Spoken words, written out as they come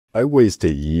I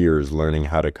wasted years learning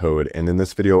how to code, and in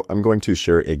this video, I'm going to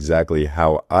share exactly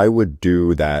how I would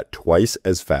do that twice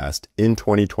as fast in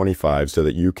 2025 so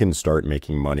that you can start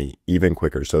making money even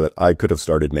quicker, so that I could have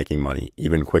started making money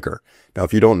even quicker. Now,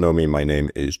 if you don't know me, my name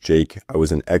is Jake. I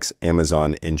was an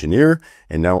ex-Amazon engineer,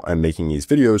 and now I'm making these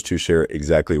videos to share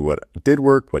exactly what did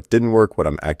work, what didn't work, what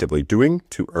I'm actively doing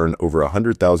to earn over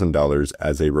 $100,000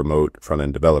 as a remote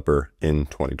front-end developer in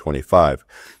 2025.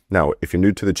 Now, if you're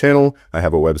new to the channel, I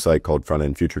have a website called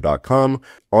frontendfuture.com.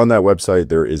 On that website,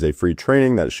 there is a free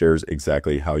training that shares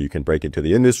exactly how you can break into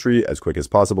the industry as quick as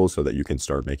possible so that you can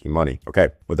start making money.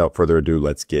 Okay, without further ado,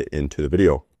 let's get into the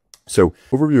video. So,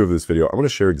 overview of this video, I want to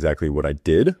share exactly what I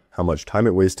did, how much time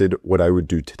it wasted, what I would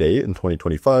do today in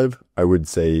 2025. I would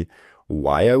say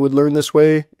why I would learn this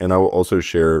way, and I will also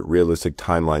share realistic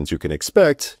timelines you can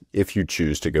expect if you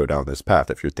choose to go down this path.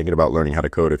 If you're thinking about learning how to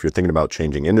code, if you're thinking about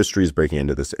changing industries, breaking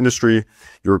into this industry,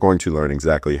 you're going to learn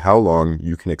exactly how long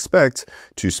you can expect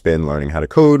to spend learning how to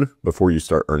code before you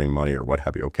start earning money or what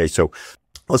have you. Okay, so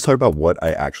let's talk about what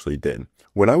I actually did.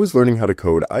 When I was learning how to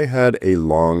code, I had a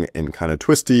long and kind of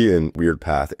twisty and weird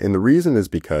path. And the reason is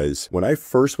because when I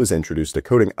first was introduced to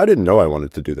coding, I didn't know I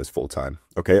wanted to do this full time.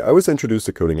 Okay, I was introduced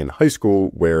to coding in high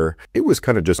school where it was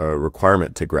kind of just a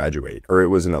requirement to graduate, or it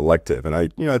was an elective. And I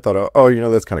thought,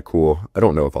 oh, that's kind of cool. I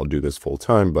don't know if I'll do this full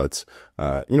time, but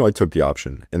I took the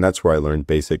option, and that's where I learned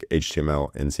basic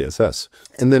HTML and CSS.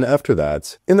 And then after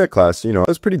that, in that class, I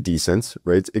was pretty decent,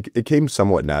 right? It came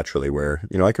somewhat naturally where,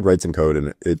 I could write some code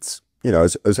and I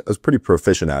was pretty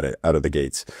proficient at it out of the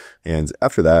gates. And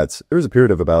after that, there was a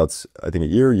period of about, I think, a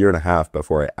year and a half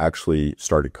before I actually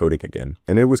started coding again.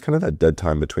 And it was kind of that dead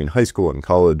time between high school and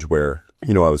college where,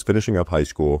 I was finishing up high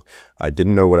school. I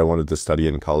didn't know what I wanted to study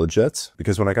in college yet,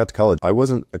 because when I got to college, I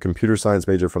wasn't a computer science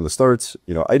major from the start.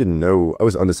 I didn't know, I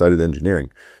was undecided in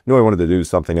engineering. I knew I wanted to do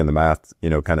something in the math,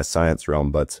 kind of science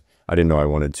realm, but I didn't know I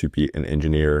wanted to be an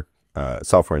engineer,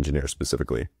 software engineer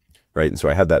specifically. Right. And so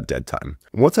I had that dead time.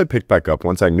 Once I picked back up,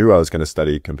 once I knew I was going to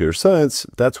study computer science,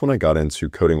 that's when I got into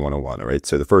coding 101. All right.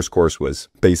 So the first course was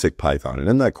basic Python. And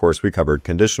in that course, we covered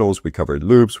conditionals, we covered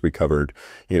loops, we covered,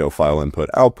 file input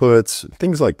outputs,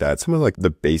 things like that. Some of like the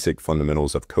basic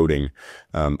fundamentals of coding,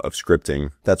 of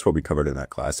scripting. That's what we covered in that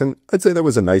class. And I'd say that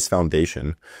was a nice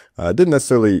foundation. Didn't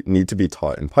necessarily need to be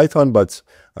taught in Python, but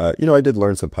I did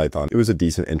learn some Python. It was a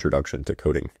decent introduction to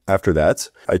coding. After that,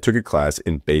 I took a class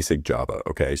in basic Java.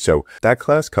 Okay, so that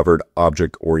class covered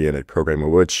object-oriented programming,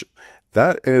 which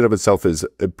that in and of itself is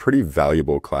a pretty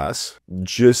valuable class.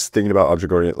 Just thinking about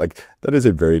object-oriented, like that is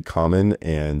a very common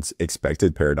and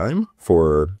expected paradigm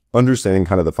for understanding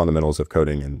kind of the fundamentals of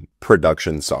coding and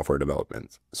production software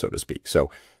development, so to speak. So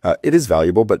it is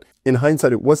valuable, but in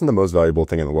hindsight, it wasn't the most valuable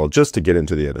thing in the world just to get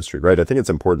into the industry, right? I think it's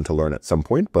important to learn at some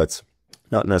point, but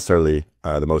not necessarily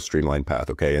the most streamlined path.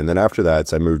 Okay. And then after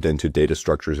that, I moved into data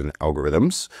structures and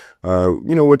algorithms,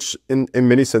 which in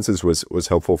many senses was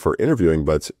helpful for interviewing,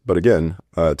 but again,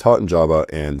 taught in Java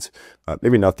and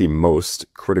maybe not the most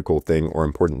critical thing or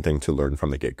important thing to learn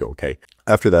from the get-go. Okay.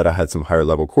 After that, I had some higher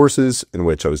level courses in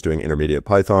which I was doing intermediate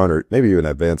Python, or maybe even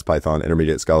advanced Python,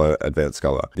 intermediate Scala, advanced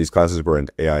Scala. These classes were in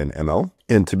AI and ML.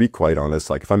 And to be quite honest,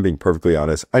 like if I'm being perfectly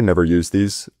honest, I never used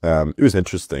these. It was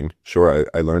interesting. Sure,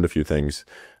 I learned a few things,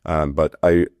 but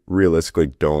I realistically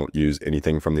don't use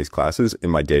anything from these classes in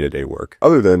my day-to-day work.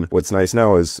 Other than what's nice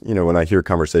now is, when I hear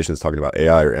conversations talking about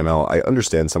AI or ML, I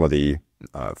understand some of the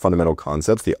fundamental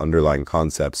concepts, the underlying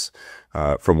concepts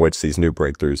from which these new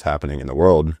breakthroughs happening in the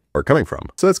world are coming from.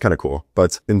 So that's kind of cool.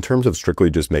 But in terms of strictly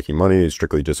just making money,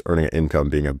 strictly just earning an income,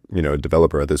 being a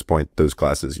developer at this point, those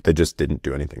classes, they just didn't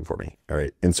do anything for me. All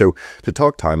right. And so to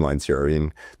talk timelines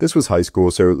here, this was high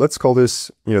school. So let's call this,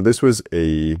 this was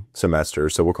a semester.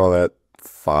 So we'll call that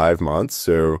 5 months.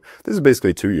 So this is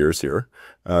basically 2 years here.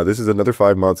 This is another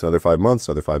 5 months, another 5 months,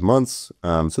 another 5 months.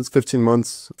 So it's 15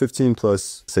 months, 15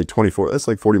 plus say 24. That's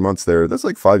like 40 months there. That's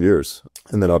like 5 years.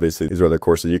 And then obviously these are other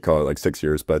courses, you call it like 6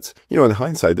 years. But in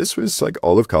hindsight, this was like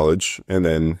all of college and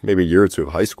then maybe a year or two of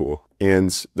high school.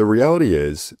 And the reality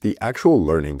is the actual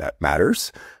learning that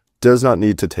matters does not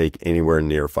need to take anywhere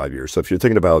near 5 years. So if you're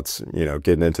thinking about,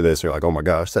 getting into this, you're like, oh my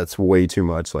gosh, that's way too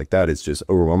much. Like that is just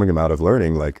overwhelming amount of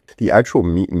learning. Like the actual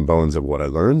meat and bones of what I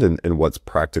learned and what's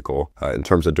practical in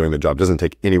terms of doing the job doesn't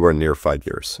take anywhere near 5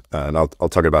 years. And I'll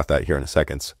talk about that here in a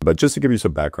second. But just to give you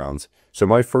some backgrounds. So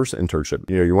my first internship,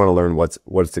 you want to learn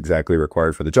what's exactly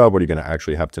required for the job. What are you going to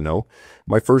actually have to know?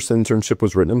 My first internship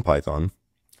was written in Python.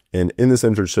 And in this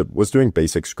internship was doing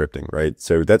basic scripting, right?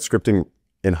 So that scripting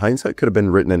in hindsight could have been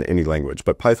written in any language,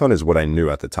 but Python is what I knew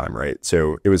at the time, right?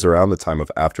 So it was around the time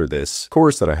of after this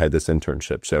course that I had this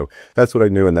internship. So that's what I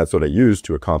knew, and that's what I used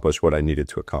to accomplish what I needed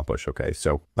to accomplish. Okay,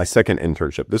 so my second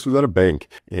internship, this was at a bank,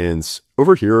 and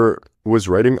over here was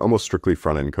writing almost strictly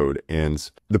front-end code.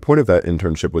 And the point of that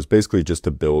internship was basically just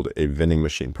to build a vending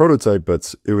machine prototype,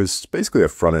 but it was basically a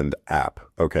front-end app.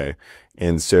 Okay.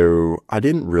 And so I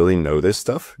didn't really know this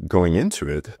stuff going into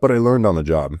it, but I learned on the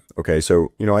job. Okay.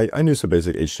 So, I knew some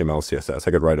basic HTML, CSS.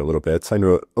 I could write a little bit. I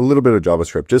knew a little bit of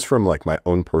JavaScript just from like my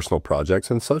own personal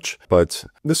projects and such. But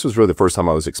this was really the first time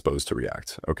I was exposed to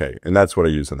React. Okay. And that's what I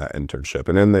used in that internship.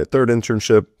 And then the third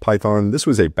internship, Python, this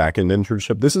was a backend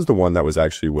internship. This is the one that was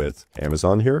actually with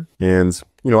Amazon here. And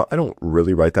I don't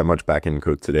really write that much backend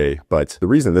code today, but the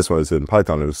reason this was in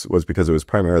Python was because it was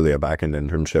primarily a backend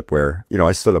internship where,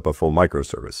 I stood up a full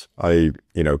microservice. I,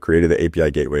 created the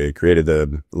API gateway, created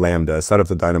the Lambda, set up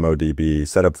the DynamoDB,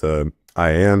 set up the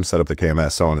IAM, set up the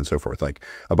KMS, so on and so forth, like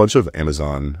a bunch of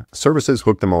Amazon services,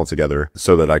 hooked them all together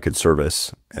so that I could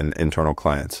service an internal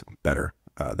client better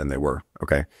than they were.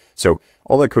 Okay. So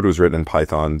all that code was written in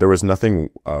Python. There was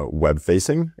nothing web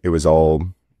facing. It was all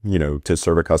to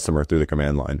serve a customer through the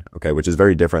command line. Okay. Which is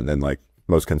very different than like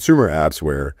most consumer apps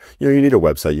where, you need a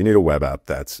website, you need a web app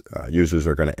that users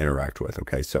are going to interact with.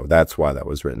 Okay. So that's why that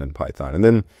was written in Python. And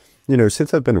then,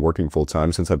 since I've been working full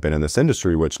time, since I've been in this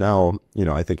industry, which now,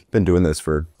 I think I've been doing this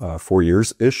for 4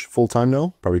 years-ish full time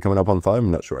now, probably coming up on 5. I'm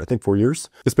not sure. I think 4 years.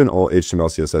 It's been all HTML,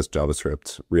 CSS,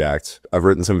 JavaScript, React. I've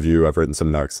written some Vue, I've written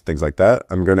some Nuxt, things like that.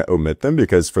 I'm going to omit them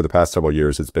because for the past several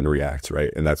years, it's been React,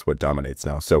 right? And that's what dominates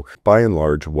now. So by and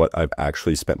large, what I've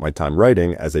actually spent my time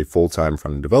writing as a full-time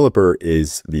front-end developer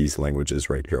is these languages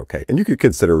right here. Okay. And you could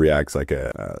consider React like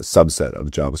a subset of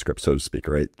JavaScript, so to speak,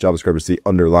 right? JavaScript is the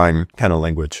underlying kind of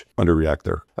language under React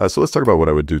there. So let's talk about what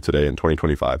I would do today in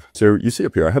 2025. So you see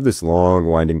up here, I have this long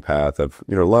winding path of,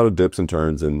 a lot of dips and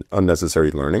turns and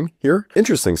unnecessary learning here.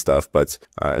 Interesting stuff, but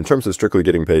in terms of strictly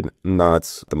getting paid,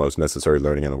 not the most necessary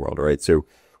learning in the world, right? So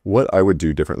what I would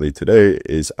do differently today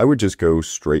is I would just go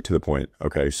straight to the point.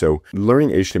 Okay. So learning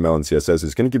HTML and CSS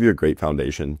is going to give you a great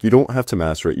foundation. You don't have to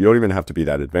master it. You don't even have to be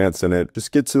that advanced in it.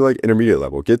 Just get to like intermediate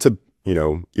level, get to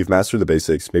you've mastered the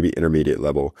basics, maybe intermediate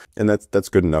level, and that's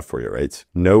good enough for you, right?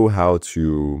 Know how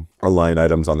to align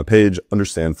items on the page,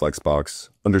 understand Flexbox,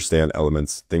 understand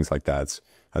elements, things like that.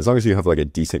 As long as you have like a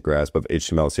decent grasp of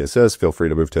HTML, CSS, feel free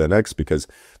to move to the next, because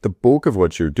the bulk of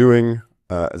what you're doing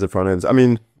as a front end, I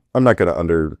mean, I'm not going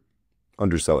to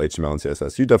undersell HTML and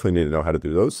CSS. You definitely need to know how to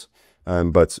do those.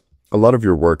 But a lot of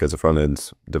your work as a front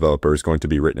end developer is going to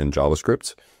be written in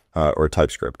JavaScript. Or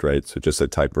TypeScript, right? So just a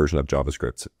type version of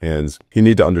JavaScript, and you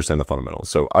need to understand the fundamentals.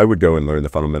 So I would go and learn the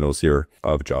fundamentals here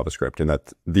of JavaScript, and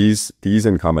that these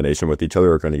in combination with each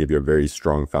other are going to give you a very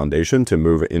strong foundation to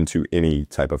move into any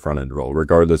type of front-end role,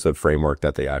 regardless of framework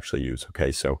that they actually use.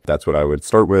 Okay, so that's what I would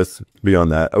start with.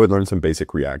 Beyond that, I would learn some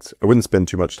basic React. I wouldn't spend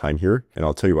too much time here, and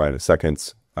I'll tell you why in a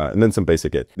second. And then some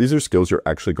basic Git. These are skills you're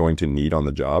actually going to need on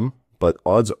the job, but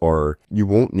odds are you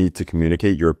won't need to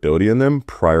communicate your ability in them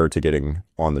prior to getting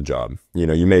on the job.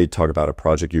 You may talk about a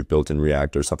project you've built in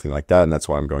React or something like that, and that's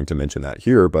why I'm going to mention that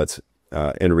here. But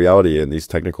in reality, in these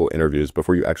technical interviews,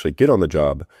 before you actually get on the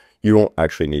job, you don't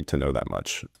actually need to know that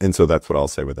much. And so that's what I'll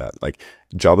say with that. Like,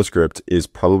 JavaScript is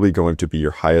probably going to be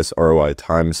your highest ROI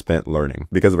time spent learning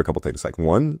because of a couple things. Like,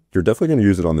 one, you're definitely going to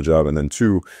use it on the job. And then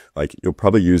two, like, you'll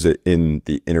probably use it in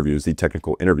the interviews, the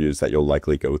technical interviews that you'll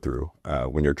likely go through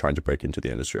when you're trying to break into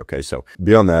the industry. Okay. So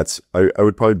beyond that, I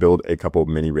would probably build a couple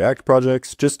mini React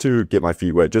projects just to get my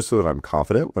feet wet, just so that I'm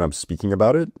confident when I'm speaking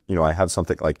about it. I have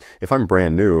something like, if I'm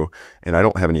brand new and I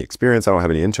don't have any experience, I don't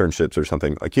have any internships or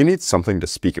something, like, you need something to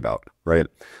speak about, right?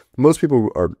 Most people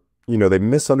are, they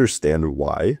misunderstand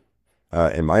why,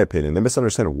 in my opinion, they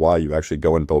misunderstand why you actually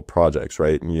go and build projects,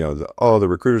 right? And, the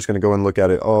recruiter's going to go and look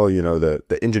at it. Oh,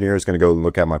 the engineer is going to go and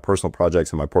look at my personal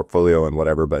projects and my portfolio and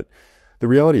whatever. But the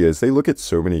reality is they look at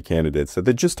so many candidates that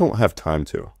they just don't have time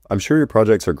to. I'm sure your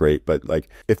projects are great, but like,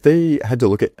 if they had to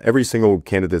look at every single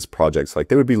candidate's projects, like,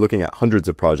 they would be looking at hundreds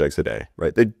of projects a day,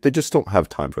 right? They just don't have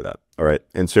time for that. All right.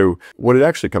 And so what it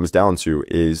actually comes down to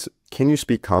is, can you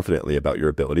speak confidently about your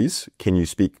abilities? Can you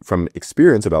speak from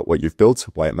experience about what you've built,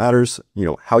 why it matters,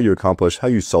 how you accomplish, how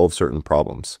you solve certain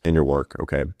problems in your work?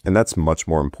 Okay. And that's much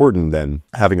more important than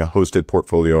having a hosted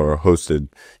portfolio or a hosted,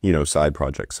 side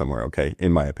project somewhere. Okay.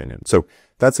 In my opinion. So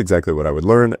that's exactly what I would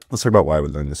learn. Let's talk about why I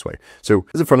would learn this way. So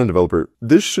as a front-end developer,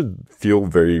 this should feel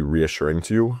very reassuring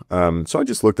to you. So I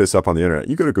just looked this up on the internet.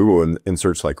 You go to Google and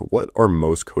search, like, what are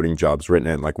most coding jobs written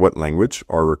in? Like, what language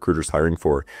are recruiters hiring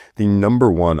for? The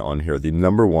number one on here, the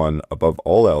number one above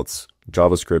all else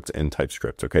JavaScript and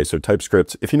TypeScript. Okay, so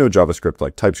TypeScript, if you know JavaScript,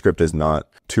 like TypeScript is not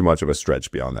too much of a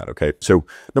stretch beyond that. Okay, so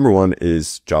number one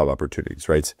is job opportunities,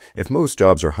 right? If most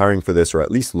jobs are hiring for this, or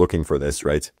at least looking for this,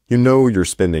 right, you know you're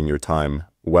spending your time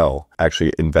well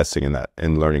actually investing in that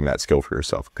and learning that skill for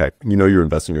yourself. Okay, you know you're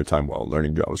investing your time well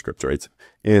learning JavaScript, right?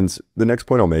 And the next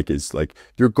point I'll make is like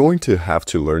you're going to have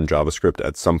to learn JavaScript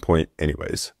at some point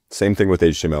anyways. Same thing with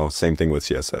HTML, same thing with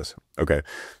CSS. Okay,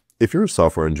 if you're a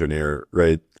software engineer,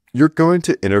 right, you're going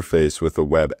to interface with the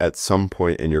web at some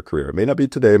point in your career. It may not be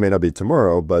today, it may not be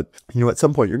tomorrow, but you know, at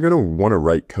some point you're going to want to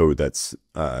write code that's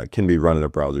can be run in a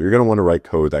browser. You're going to want to write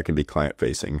code that can be client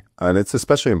facing. And it's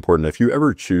especially important if you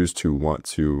ever choose to want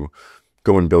to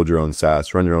go and build your own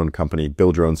SaaS, run your own company,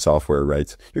 build your own software,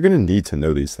 right? You're going to need to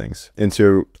know these things. And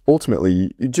so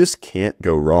ultimately, you just can't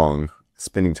go wrong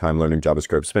spending time learning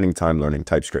JavaScript, spending time learning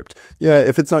TypeScript. Yeah,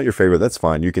 if it's not your favorite, that's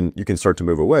fine. You can start to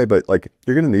move away, but like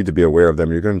you're going to need to be aware of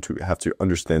them. You're going to have to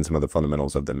understand some of the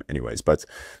fundamentals of them anyways. But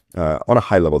on a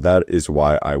high level, that is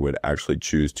why I would actually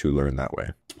choose to learn that way.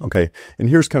 Okay, and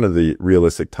here's kind of the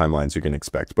realistic timelines you can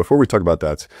expect. Before we talk about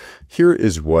that, here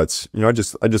is what, you know, I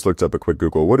just looked up a quick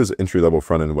Google. What is entry-level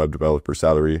front-end web developer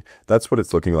salary? That's what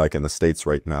it's looking like in the States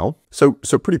right now. So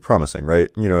pretty promising,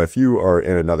 right? You know, if you are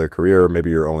in another career,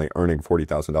 maybe you're only earning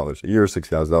 $40,000 a year,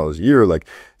 $60,000 a year, like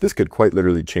this could quite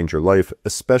literally change your life,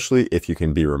 especially if you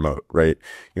can be remote, right?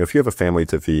 You know, if you have a family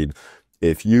to feed,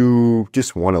 if you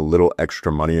just want a little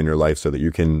extra money in your life so that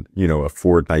you can, you know,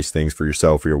 afford nice things for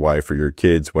yourself, for your wife, for your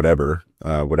kids, whatever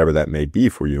that may be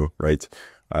for you, right?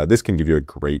 This can give you a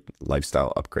great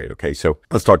lifestyle upgrade. Okay, so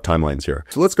let's talk timelines here.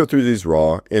 So let's go through these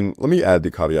raw, and let me add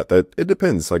the caveat that it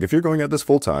depends. Like if you're going at this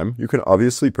full time, you can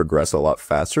obviously progress a lot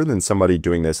faster than somebody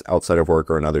doing this outside of work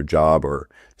or another job or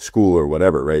school or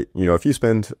whatever, right? You know, if you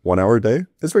spend 1 hour a day,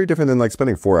 it's very different than like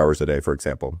spending 4 hours a day, for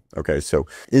example. Okay, so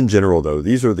in general though,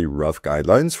 these are the rough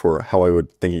guidelines for how I would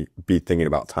be thinking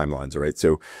about timelines, all right?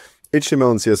 So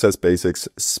HTML and CSS basics,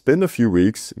 spend a few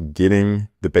weeks getting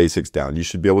the basics down. You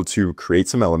should be able to create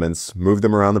some elements, move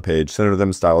them around the page, center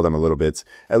them, style them a little bit,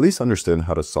 at least understand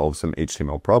how to solve some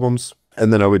HTML problems.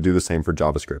 And then I would do the same for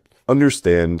JavaScript.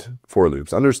 Understand for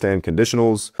loops, understand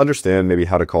conditionals, understand maybe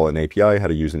how to call an API, how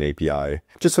to use an API,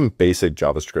 just some basic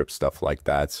JavaScript stuff like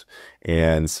that.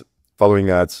 And following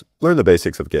that, learn the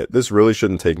basics of Git. This really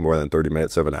shouldn't take more than 30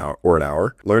 minutes of an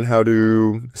hour. Learn how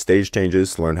to stage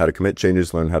changes, learn how to commit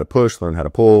changes, learn how to push, learn how to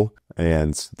pull.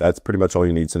 And that's pretty much all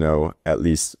you need to know, at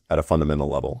least at a fundamental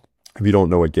level. If you don't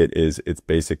know what Git is, it's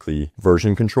basically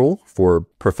version control for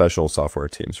professional software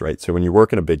teams, right? So when you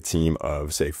work in a big team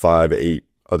of say 5, 8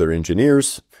 other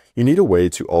engineers, you need a way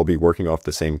to all be working off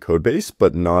the same code base,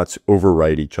 but not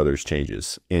overwrite each other's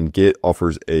changes. And Git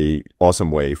offers a awesome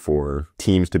way for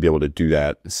teams to be able to do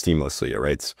that seamlessly,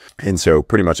 right? And so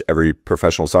pretty much every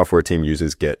professional software team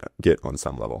uses Git on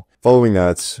some level. Following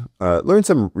that, learn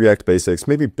some React basics,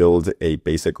 maybe build a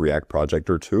basic React project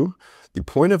or two. The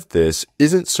point of this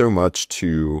isn't so much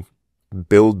to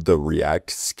build the React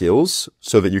skills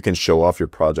so that you can show off your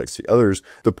projects to others.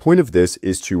 The point of this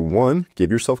is to, one,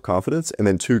 give yourself confidence, and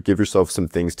then two, give yourself some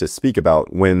things to speak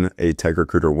about when a tech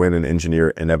recruiter, when an engineer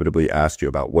inevitably asks you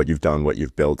about what you've done, what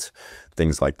you've built,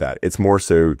 things like that. It's more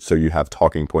so you have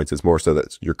talking points. It's more so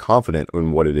that you're confident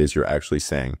in what it is you're actually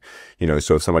saying. You know,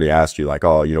 so if somebody asks you like,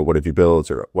 oh, you know, what have you built,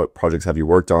 or what projects have you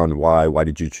worked on? Why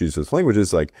did you choose those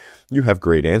languages? Like, you have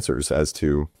great answers as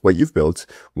to what you've built,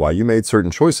 why you made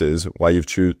certain choices, why you've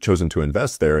chosen to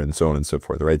invest there, and so on and so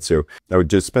forth, right? So I would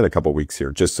just spend a couple weeks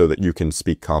here just so that you can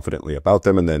speak confidently about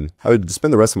them. And then I would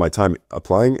spend the rest of my time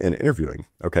applying and interviewing.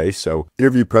 Okay, so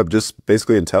interview prep just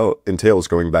basically entails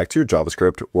going back to your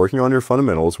JavaScript, working on your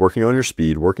fundamentals, working on your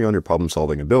speed, working on your problem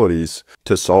solving abilities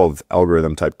to solve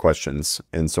algorithm type questions,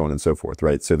 and so on and so forth,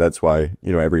 right? So that's why,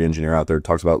 you know, every engineer out there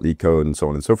talks about leak code and so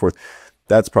on and so forth.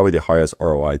 That's probably the highest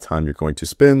ROI time you're going to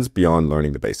spend beyond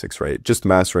learning the basics, right? Just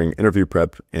mastering interview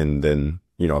prep and then,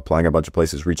 you know, applying a bunch of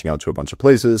places, reaching out to a bunch of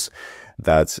places.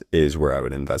 That is where I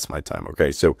would invest my time.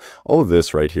 Okay, so all of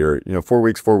this right here, you know, 4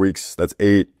 weeks, that's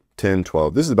 8, 10,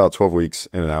 12. This is about 12 weeks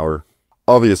in an hour.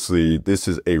 Obviously, this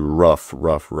is a rough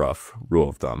rule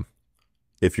of thumb.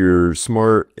 If you're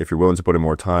smart, if you're willing to put in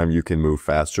more time, you can move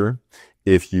faster.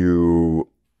 If you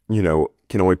know,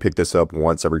 can only pick this up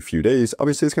once every few days,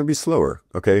 obviously it's going to be slower,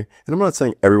 okay? And I'm not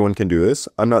saying everyone can do this.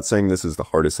 I'm not saying this is the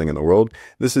hardest thing in the world.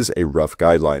 This is a rough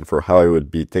guideline for how I would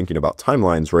be thinking about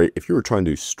timelines, right? If you were trying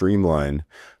to streamline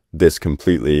this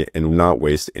completely and not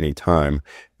waste any time,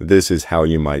 this is how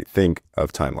you might think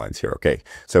of timelines here, okay?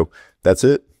 So that's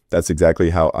it. That's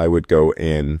exactly how I would go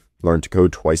and, learn to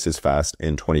code twice as fast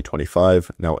in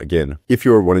 2025. Now, again, if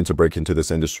you're wanting to break into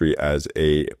this industry as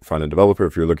a front-end developer,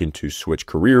 if you're looking to switch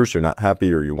careers, you're not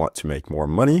happy, or you want to make more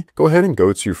money, go ahead and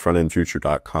go to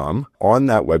frontendfuture.com. On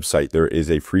that website, there is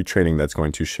a free training that's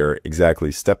going to share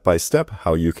exactly step-by-step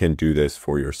how you can do this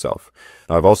for yourself.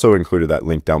 Now, I've also included that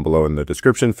link down below in the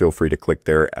description. Feel free to click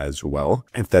there as well.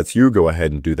 If that's you, go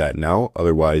ahead and do that now.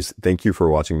 Otherwise, thank you for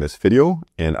watching this video,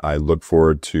 and I look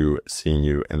forward to seeing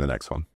you in the next one.